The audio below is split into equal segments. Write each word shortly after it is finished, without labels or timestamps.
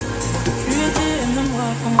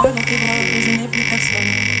pour moi dans tes bras et je n'ai plus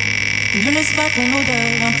personne. Ne laisse pas ton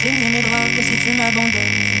odeur imprégner mes bras que si tu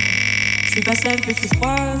m'abandonnes. Je suis pas celle que tu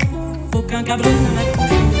croises, aucun cabron ne m'a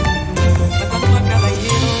touché. Pas toi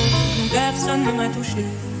caballero, personne ne m'a touché.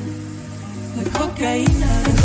 La cocaïne